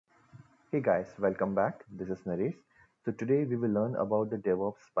Hey guys, welcome back. This is Naresh. So today we will learn about the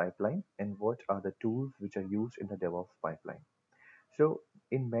DevOps pipeline and what are the tools which are used in the DevOps pipeline. So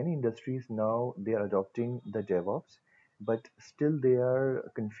in many industries now they are adopting the DevOps, but still there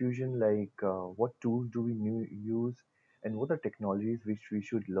are confusion like what tools do we use and what are technologies which we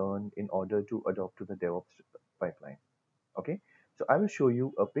should learn in order to adopt to the DevOps pipeline. Okay, so I will show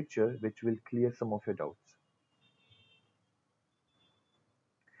you a picture which will clear some of your doubts.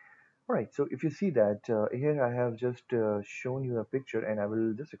 All right, so if you see that here I have just shown you a picture and I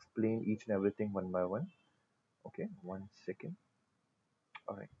will just explain each and everything one by one. Okay, 1 second.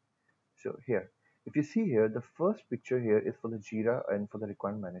 All right, so here, if you see here, the first picture here is for the Jira and for the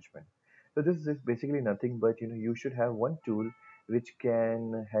requirement management. So this is basically nothing but you should have one tool which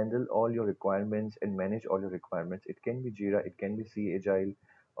can handle all your requirements and manage all your requirements. It can be Jira, it can be C Agile,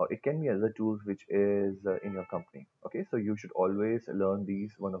 or it can be other tools which is in your company. Okay, so you should always learn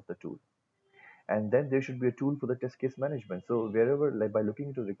these one of the tools, and then there should be a tool for the test case management. So wherever, like by looking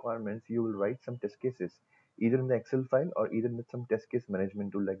into requirements, you will write some test cases either in the Excel file or either with some test case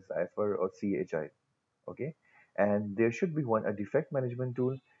management tool like Zypher or CHI. Okay, and there should be one a defect management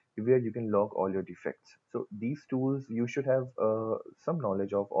tool where you can log all your defects. So these tools you should have some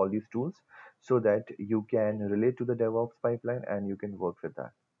knowledge of all these tools so that you can relate to the DevOps pipeline and you can work with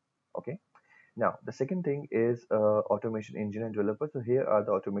that. Okay, now, the second thing is automation engineer and developer. So here are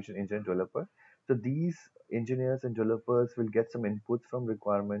the automation engineer and developer. So these engineers and developers will get some inputs from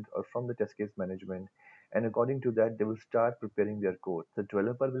requirement or from the test case management, and according to that, they will start preparing their code. The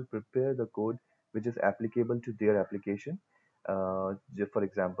developer will prepare the code which is applicable to their application. For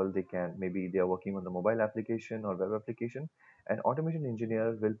example, they can maybe they are working on the mobile application or web application, and automation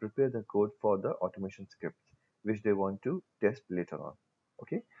engineer will prepare the code for the automation scripts which they want to test later on.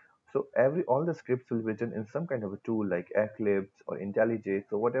 Okay, so every all the scripts will be written in some kind of a tool like Eclipse or IntelliJ.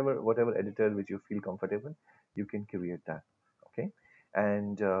 So whatever editor which you feel comfortable, you can create that. Okay,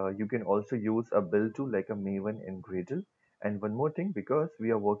 and you can also use a build tool like a Maven and Gradle. And one more thing, because we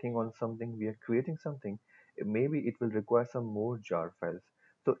are working on something, we are creating something, maybe it will require some more jar files.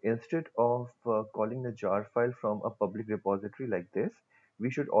 So instead of calling the jar file from a public repository like this, we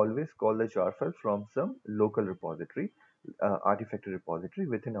should always call the jar file from some local repository, Artifactory repository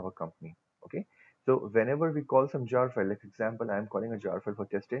within our company. Okay, so whenever we call some jar file, like example, I am calling a jar file for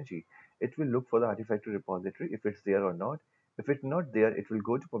testng, it will look for the Artifactory repository if it's there or not. If it's not there, it will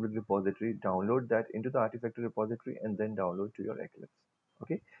go to public repository, download that into the Artifactory repository, and then download to your Eclipse.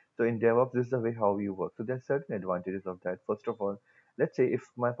 Okay, so in DevOps, this is the way how you work. So there's certain advantages of that. First of all, let's say if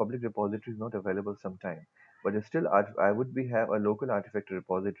my public repository is not available sometime, but still I would be have a local Artifactory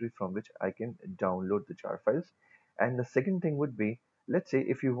repository from which I can download the jar files. And the second thing would be, let's say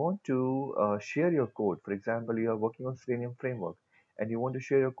if you want to share your code, for example, you are working on Selenium framework and you want to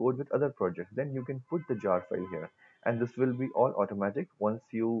share your code with other projects, then you can put the jar file here. And this will be all automatic. Once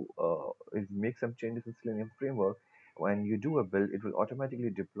you make some changes in Selenium framework, when you do a build, it will automatically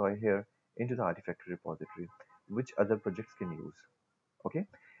deploy here into the Artifactory repository, which other projects can use. Okay,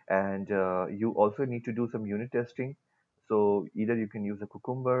 and you also need to do some unit testing. So either you can use a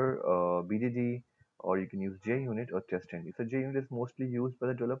Cucumber, BDD, or you can use JUnit or TestNG. So JUnit is mostly used by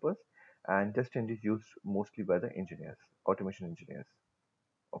the developers, and TestNG is used mostly by the engineers, automation engineers.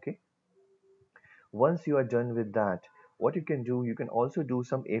 Okay, once you are done with that, what you can do, you can also do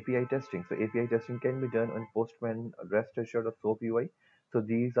some API testing. So API testing can be done on Postman, REST Assured, or SOAP UI. So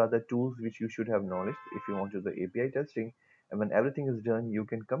these are the tools which you should have knowledge if you want to do the API testing. And when everything is done, you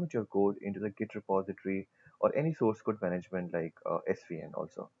can commit your code into the Git repository or any source code management like SVN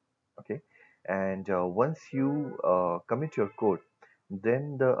also. Okay. And once you commit your code,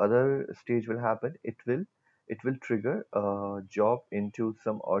 then the other stage will happen. It will trigger a job into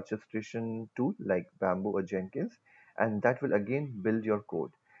some orchestration tool like Bamboo or Jenkins, and that will again build your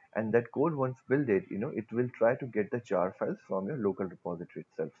code. And that code, once built, it will try to get the jar files from your local repository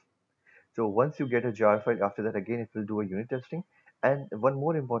itself. So once you get a jar file, after that again it will do a unit testing. And one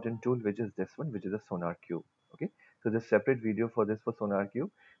more important tool, which is this one, which is a Sonar Cube. Okay, so there's separate video for this for Sonar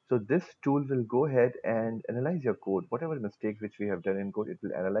Cube. So this tool will go ahead and analyze your code, whatever mistakes which we have done in code, it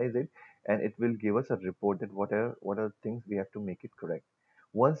will analyze it and it will give us a report that what are things we have to make it correct.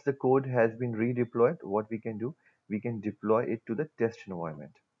 Once the code has been redeployed, what we can do, we can deploy it to the test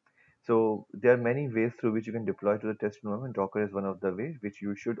environment. So there are many ways through which you can deploy to the test environment. Docker is one of the ways which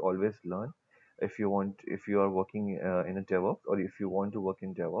you should always learn if you are working in a DevOps or if you want to work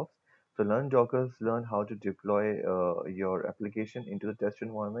in DevOps. So learn Docker, learn how to deploy your application into the test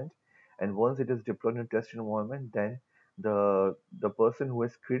environment. And once it is deployed in a test environment, then the person who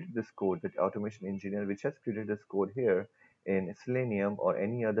has created this code, that automation engineer which has created this code here, in Selenium or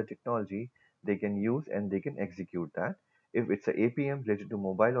any other technology, they can use and they can execute that. If it's a APM related to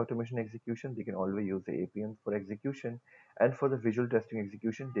mobile automation execution, they can always use the APM for execution. And for the visual testing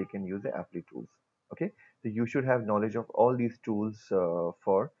execution, they can use the apply tools. Okay, so you should have knowledge of all these tools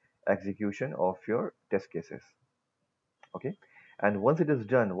for execution of your test cases. Okay, and once it is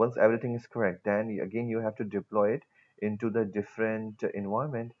done, once everything is correct, then again you have to deploy it into the different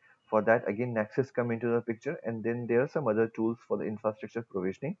environment. For that, again, Nexus come into the picture, and then there are some other tools for the infrastructure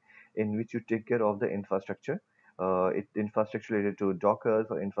provisioning, in which you take care of the infrastructure. Infrastructure related to Docker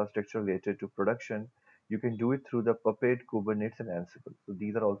or infrastructure related to production. You can do it through the Puppet, Kubernetes, and Ansible. So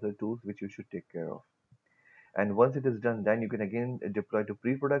these are also the tools which you should take care of. And once it is done, then you can again deploy to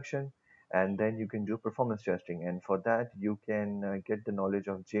pre-production, and then you can do performance testing. And for that, you can get the knowledge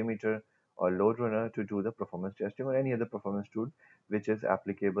of JMeter or Load Runner to do the performance testing, or any other performance tool which is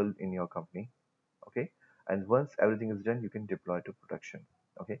applicable in your company. Okay, and once everything is done, you can deploy to production.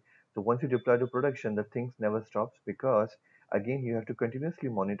 Okay, so once you deploy to production, the things never stops, because again you have to continuously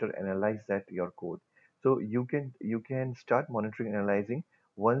monitor, analyze that your code. So you can start monitoring, analyzing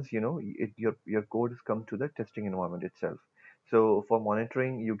once your code has come to the testing environment itself. So for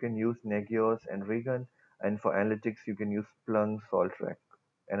monitoring, you can use Nagios and Raygun, and for analytics, you can use Splunk, SaltRack,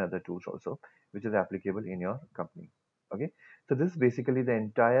 and other tools also, which is applicable in your company. Okay, so this is basically the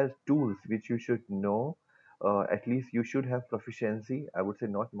entire tools which you should know. At least you should have proficiency. I would say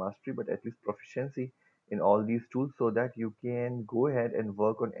not mastery, but at least proficiency in all these tools, so that you can go ahead and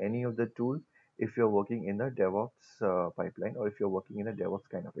work on any of the tool if you're working in a DevOps pipeline, or if you're working in a DevOps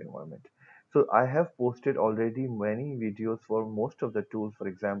kind of environment. So I have posted already many videos for most of the tools. For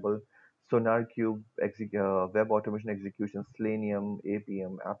example, Sonar Cube, web automation execution, Selenium,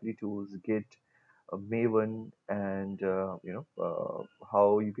 APM, Apply Tools, Git, Maven, and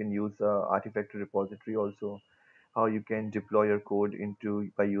how you can use Artifactory repository also, how you can deploy your code into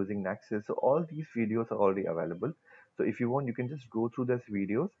by using Nexus. So all these videos are already available. So if you want, you can just go through these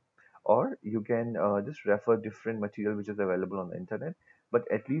videos, or you can just refer different material which is available on the internet. But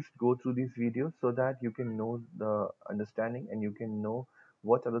at least go through these videos, so that you can know the understanding, and you can know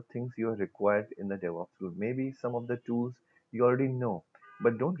what are the things you are required in the DevOps tool. Maybe some of the tools you already know,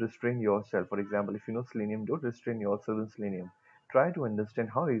 but don't restrain yourself. For example, if you know Selenium, don't restrain yourself in Selenium. Try to understand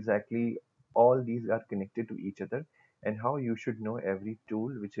how exactly all these are connected to each other, and how you should know every tool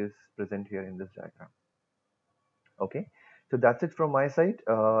which is present here in this diagram. Okay, so that's it from my side.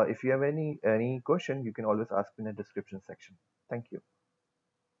 If you have any question, you can always ask in the description section. Thank you.